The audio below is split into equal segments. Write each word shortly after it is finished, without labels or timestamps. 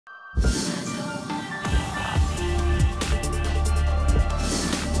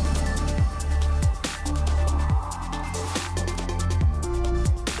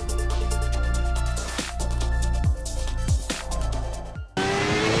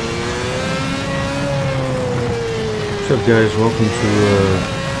What's up, guys? Welcome to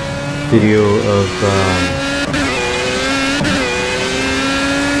a video of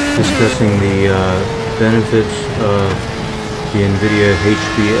discussing the benefits of the Nvidia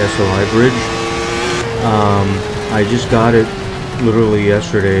HB SLI Bridge. I just got it literally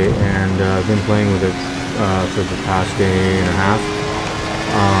yesterday, and I've been playing with it for the past day and a half.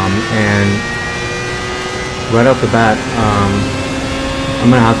 And right off the bat, I'm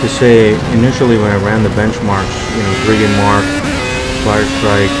gonna have to say, initially when I ran the benchmarks, you know, 3-in Mark, Fire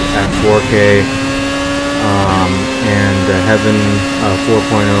Strike at 4K, and Heaven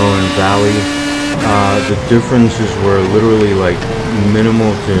 4.0 and Valley, the differences were literally like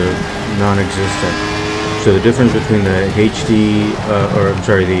minimal to non-existent. So the difference between the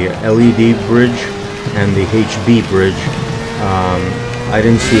the LED bridge and the HB bridge, I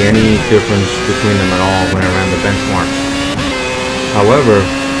didn't see any difference between them at all when I ran the benchmarks. However,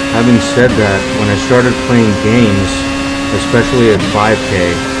 having said that, when I started playing games, especially at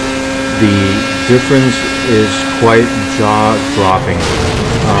 5K, the difference is quite jaw-dropping.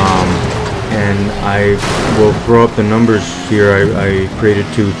 And I will throw up the numbers here. I created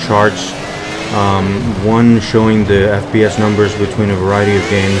two charts, one showing the FPS numbers between a variety of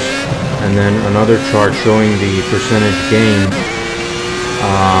games, and then another chart showing the percentage gain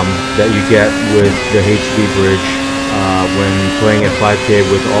that you get with the HB bridge when playing at 5K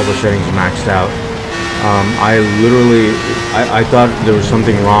with all the settings maxed out. I thought there was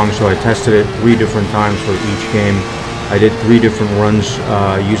something wrong, so I tested it 3 different times for each game. I did 3 different runs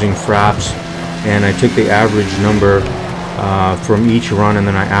using fraps, and I took the average number from each run, and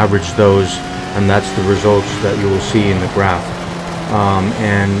then I averaged those, and that's the results that you will see in the graph.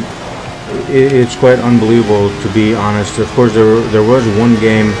 And it's quite unbelievable, to be honest. Of course, there was one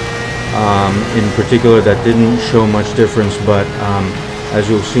game in particular that didn't show much difference, but as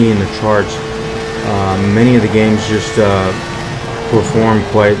you'll see in the charts, many of the games just perform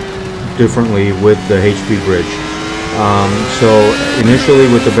quite differently with the HB bridge. So initially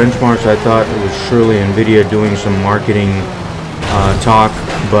with the benchmarks, I thought it was surely Nvidia doing some marketing talk,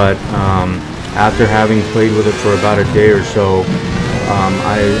 but after having played with it for about a day or so,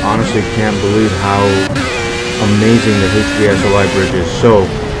 I honestly can't believe how amazing the HB SLI Bridge is. So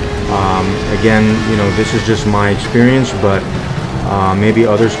again, you know, this is just my experience, but maybe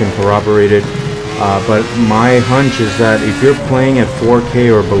others can corroborate it. But my hunch is that if you're playing at 4K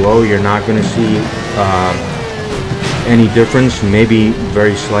or below, you're not going to see any difference, maybe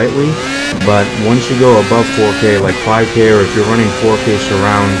very slightly. But once you go above 4K, like 5K, or if you're running 4K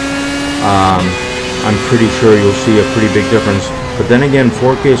surround, I'm pretty sure you'll see a pretty big difference. But then again,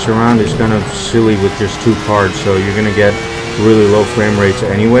 4K surround is kind of silly with just 2 cards, so you're going to get really low frame rates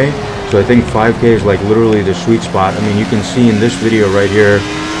anyway. So I think 5K is like literally the sweet spot. I mean, you can see in this video right here,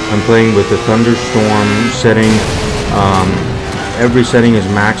 I'm playing with the thunderstorm setting. Every setting is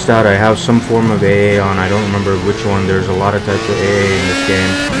maxed out. I have some form of AA on. I don't remember which one. There's a lot of types of AA in this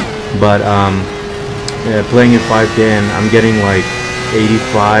game. But playing at 5K, and I'm getting like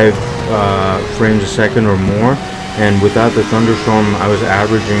 85 frames a second or more. And without the thunderstorm, I was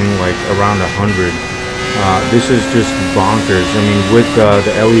averaging like around 100. This is just bonkers. I mean, with the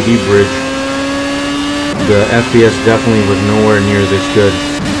LED bridge, the FPS definitely was nowhere near this good.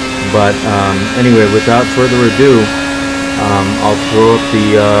 But anyway, without further ado, I'll throw up the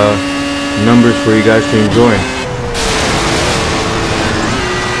numbers for you guys to enjoy.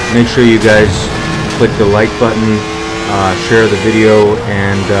 Make sure you guys click the like button, share the video,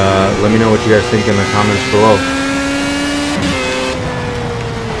 and let me know what you guys think in the comments below.